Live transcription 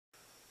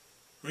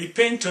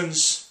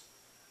Repentance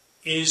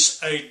is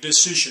a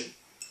decision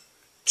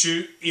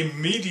to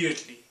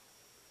immediately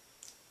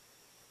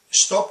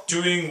stop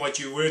doing what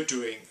you were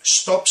doing,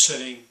 stop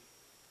sinning,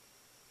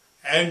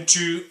 and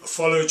to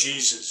follow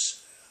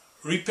Jesus.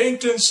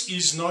 Repentance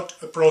is not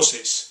a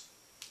process.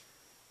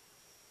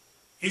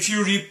 If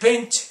you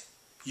repent,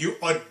 you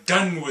are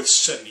done with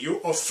sin.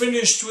 You are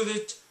finished with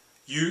it.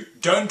 You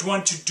don't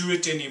want to do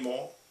it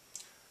anymore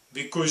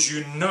because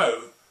you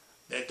know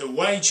that the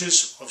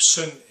wages of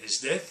sin is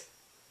death.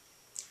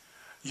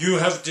 You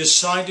have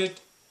decided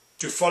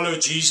to follow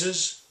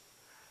Jesus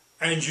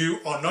and you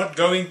are not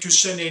going to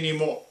sin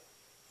anymore.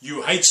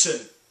 You hate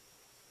sin.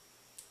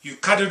 You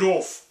cut it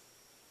off.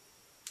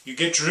 You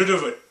get rid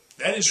of it.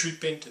 That is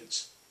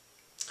repentance.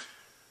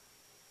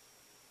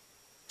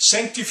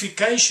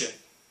 Sanctification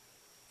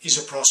is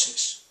a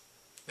process.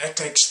 That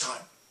takes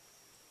time.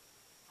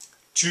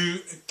 To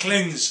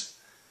cleanse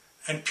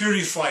and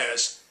purify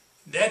us,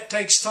 that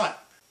takes time.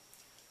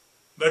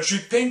 But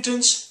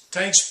repentance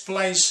takes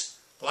place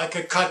like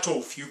a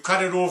cut-off. You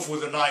cut it off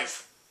with a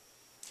knife.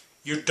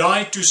 You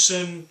die to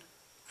sin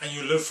and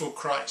you live for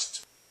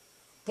Christ.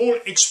 Paul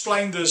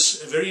explained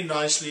this very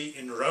nicely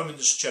in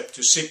Romans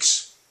chapter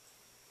 6.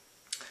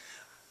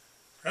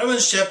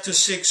 Romans chapter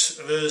 6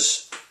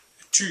 verse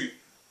 2.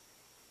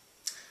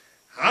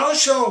 How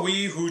shall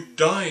we who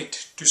died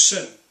to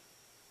sin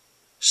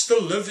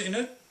still live in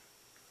it?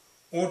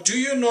 Or do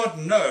you not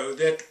know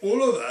that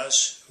all of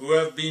us who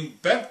have been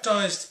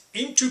baptized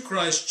into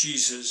Christ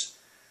Jesus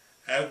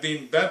have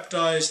been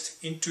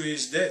baptized into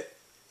his death?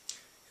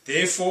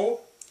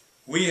 Therefore,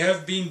 we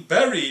have been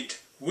buried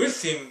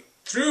with him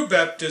through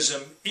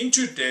baptism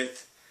into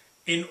death,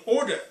 in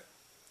order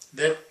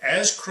that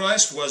as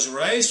Christ was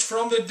raised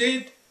from the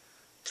dead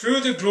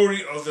through the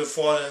glory of the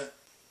Father,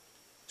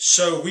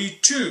 so we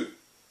too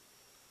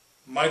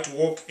might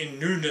walk in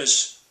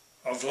newness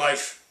of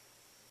life.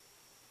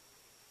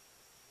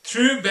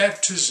 Through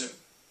baptism,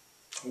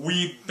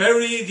 we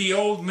bury the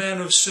old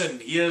man of sin.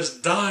 He has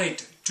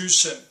died to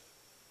sin.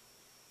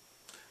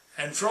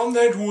 And from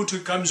that water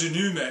comes a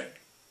new man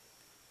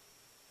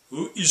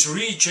who is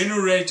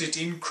regenerated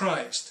in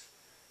Christ.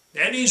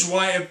 That is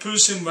why a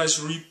person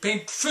must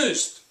repent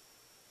first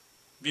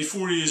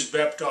before he is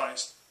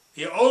baptized.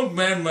 The old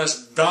man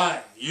must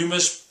die. You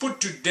must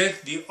put to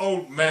death the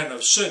old man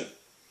of sin.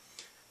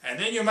 And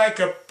then you make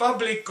a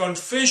public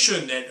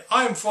confession that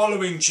I'm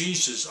following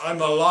Jesus.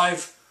 I'm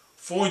alive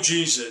for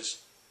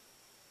Jesus.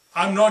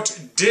 I'm not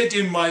dead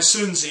in my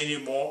sins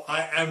anymore.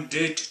 I am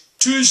dead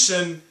to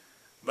sin,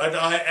 but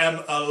I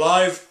am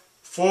alive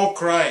for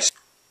Christ.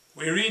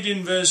 We read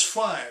in verse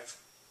 5,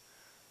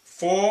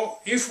 for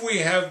if we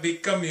have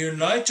become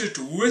united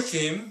with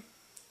him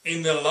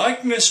in the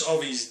likeness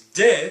of his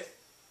death,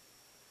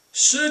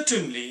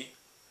 certainly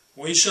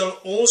we shall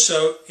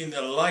also in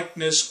the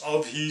likeness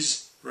of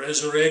his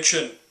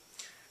resurrection.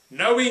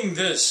 Knowing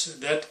this,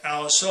 that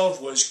our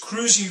self was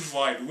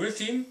crucified with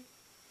him,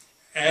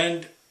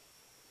 and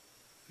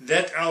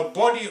that our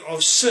body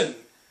of sin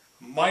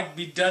might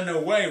be done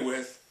away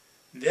with,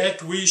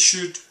 that we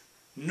should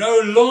no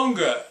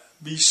longer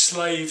be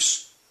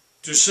slaves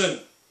to sin.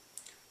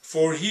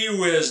 For he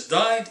who has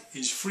died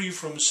is free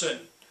from sin.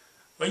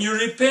 When you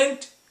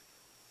repent,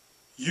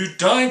 you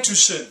die to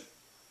sin,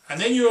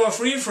 and then you are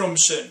free from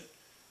sin.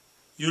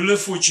 You live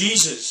for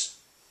Jesus.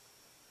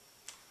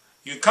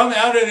 You come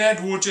out of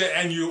that water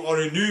and you are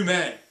a new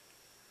man.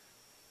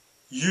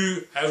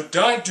 You have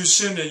died to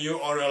sin and you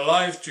are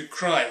alive to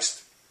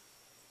Christ.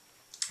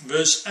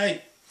 Verse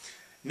 8.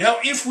 Now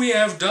if we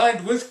have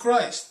died with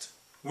Christ,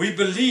 we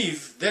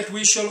believe that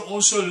we shall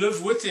also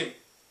live with him,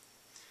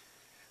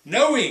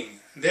 knowing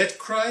that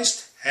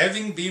Christ,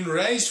 having been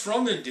raised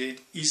from the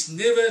dead, is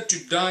never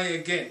to die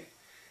again.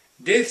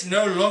 Death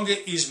no longer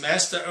is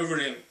master over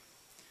him.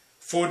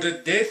 For the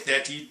death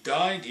that he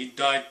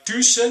died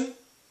to sin,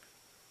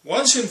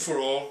 once and for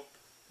all,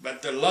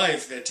 but the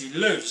life that he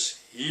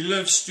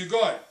lives to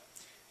God.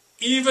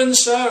 Even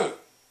so,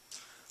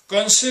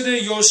 consider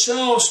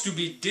yourselves to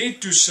be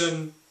dead to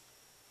sin,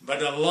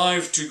 but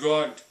alive to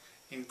God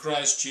in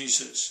Christ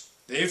Jesus.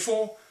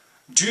 Therefore,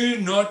 do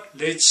not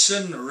let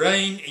sin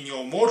reign in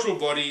your mortal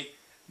body,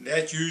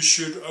 that you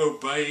should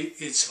obey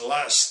its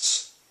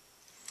lusts.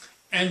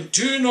 And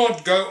do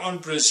not go on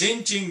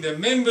presenting the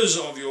members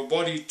of your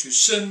body to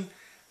sin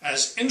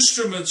as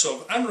instruments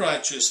of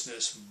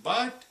unrighteousness,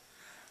 but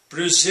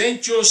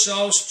present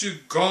yourselves to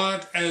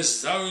God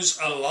as those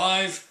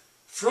alive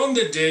from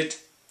the dead,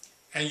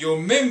 and your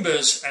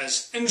members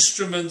as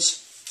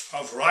instruments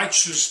of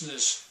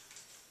righteousness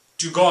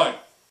to God.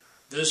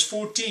 Verse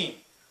 14.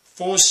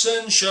 For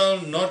sin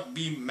shall not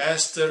be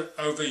master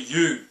over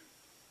you,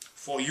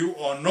 for you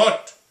are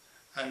not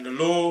under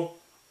law,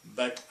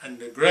 but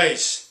under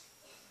grace.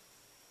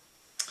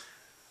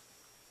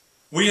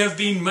 We have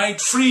been made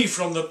free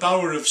from the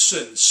power of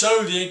sin,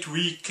 so that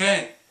we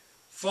can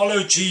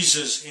follow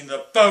Jesus in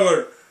the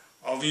power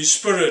of his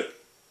Spirit.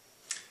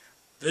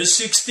 Verse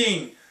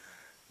 16.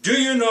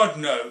 Do you not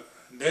know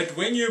that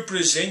when you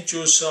present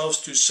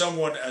yourselves to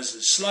someone as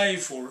a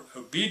slave for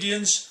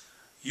obedience,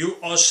 you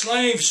are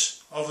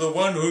slaves of the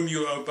one whom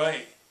you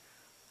obey,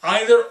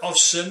 either of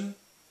sin,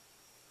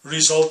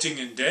 resulting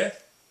in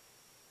death,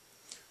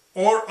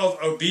 or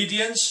of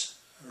obedience,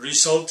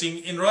 resulting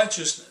in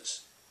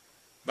righteousness.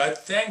 But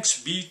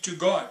thanks be to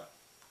God,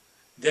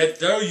 that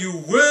though you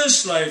were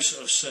slaves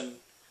of sin,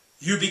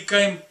 you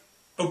became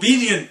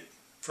obedient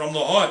from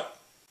the heart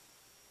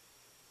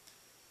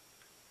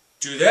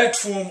to that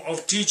form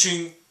of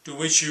teaching to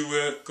which you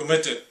were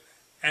committed.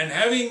 And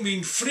having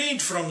been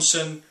freed from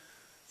sin,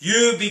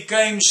 you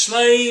became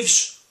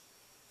slaves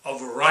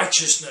of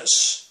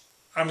righteousness.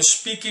 I'm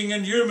speaking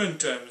in human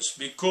terms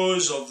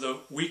because of the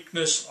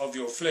weakness of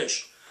your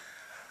flesh.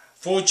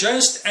 For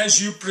just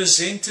as you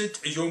presented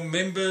your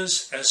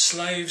members as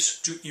slaves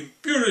to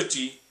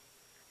impurity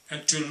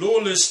and to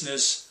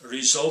lawlessness,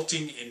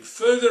 resulting in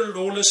further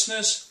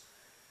lawlessness,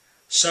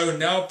 so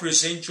now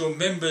present your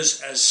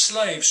members as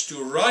slaves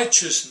to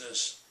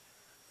righteousness,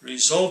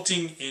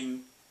 resulting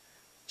in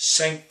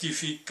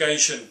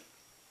sanctification.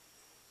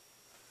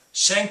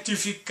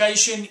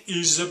 Sanctification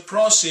is a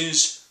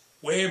process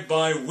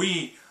whereby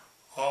we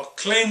are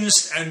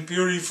cleansed and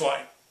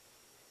purified.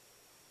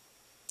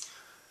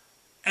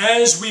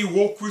 As we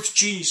walk with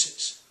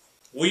Jesus,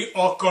 we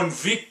are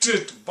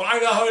convicted by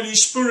the Holy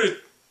Spirit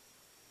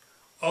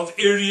of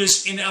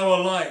areas in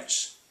our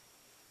lives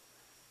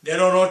that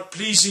are not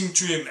pleasing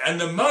to Him. And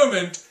the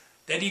moment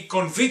that He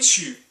convicts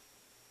you,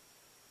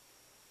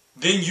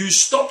 then you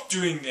stop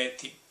doing that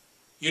thing.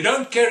 You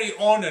don't carry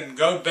on and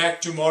go back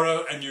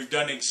tomorrow and you've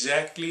done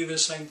exactly the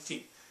same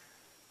thing.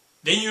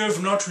 Then you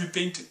have not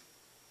repented.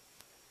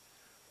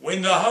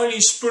 When the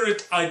Holy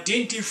Spirit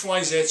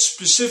identifies that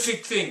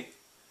specific thing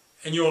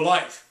in your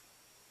life,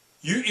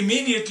 you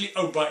immediately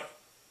obey.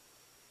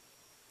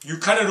 You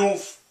cut it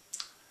off.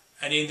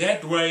 And in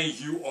that way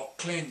you are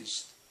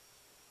cleansed.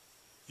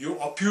 You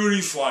are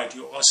purified.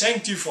 You are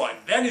sanctified.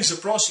 That is a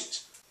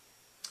process.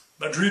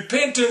 But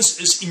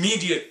repentance is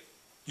immediate.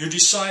 You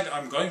decide,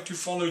 I'm going to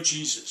follow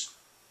Jesus.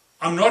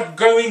 I'm not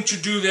going to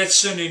do that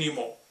sin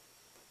anymore.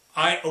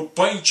 I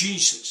obey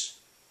Jesus.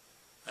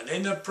 And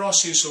then the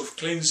process of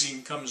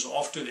cleansing comes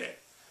after that.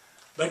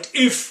 But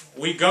if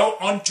we go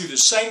on to the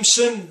same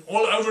sin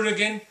all over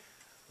again,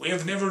 we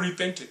have never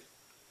repented.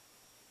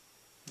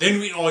 Then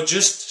we are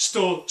just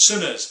still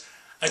sinners.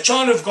 A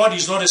child of God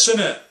is not a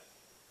sinner.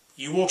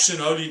 He walks in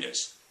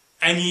holiness.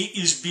 And he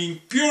is being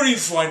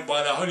purified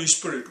by the Holy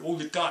Spirit all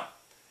the time.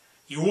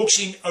 He walks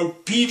in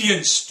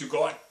obedience to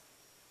God.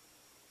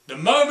 The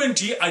moment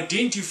he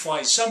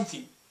identifies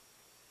something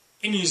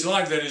in his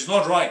life that is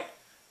not right,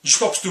 he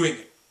stops doing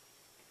it.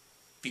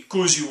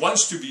 Because he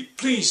wants to be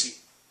pleasing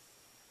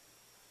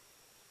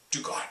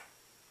to God.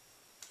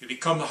 You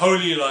become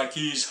holy like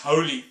he is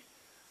holy.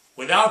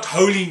 Without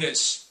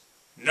holiness,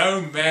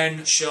 no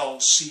man shall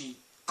see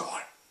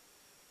God.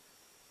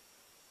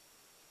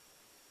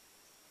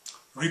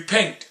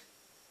 Repent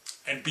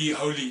and be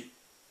holy.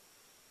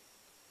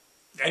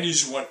 That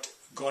is what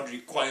God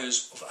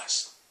requires of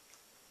us.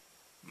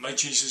 May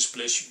Jesus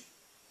bless you.